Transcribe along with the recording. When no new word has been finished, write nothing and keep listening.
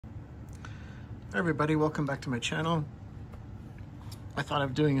Hey everybody, welcome back to my channel. I thought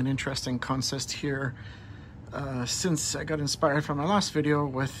of doing an interesting consist here since I got inspired from my last video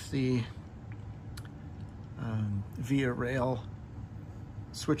with the via rail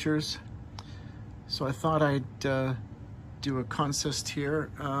switchers. So I thought I'd do a consist here.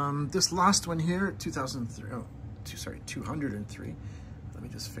 This last one here, 203. Let me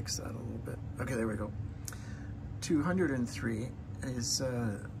just fix that a little bit. Okay, there we go. 203 is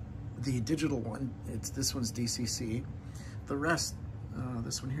the digital one. This one's DCC. The rest,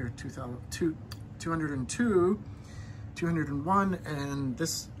 this one here, 202, 201, and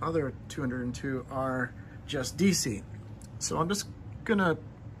this other 202 are just DC. So I'm just gonna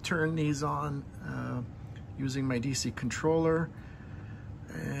turn these on using my DC controller,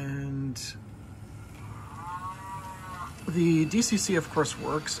 and the DCC of course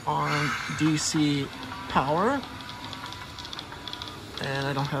works on DC power, and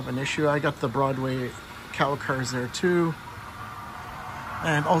I don't have an issue. I got the Broadway cow cars there too,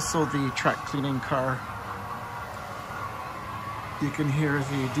 and also the track cleaning car. You can hear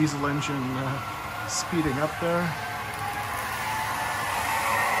the diesel engine speeding up there.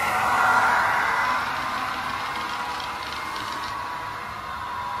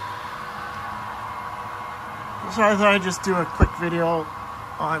 So I thought I'd just do a quick video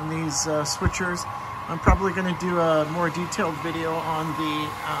on these switchers. I'm probably going to do a more detailed video on the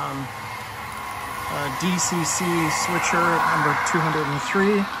DCC switcher number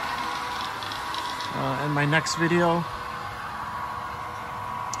 203 in my next video.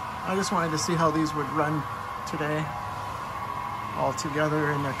 I just wanted to see how these would run today all together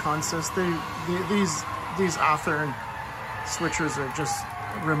in a consist. These Athearn switchers are just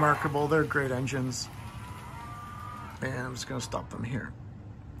remarkable. They're great engines. And I'm just going to stop them here.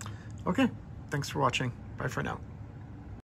 Okay, thanks for watching. Bye for now.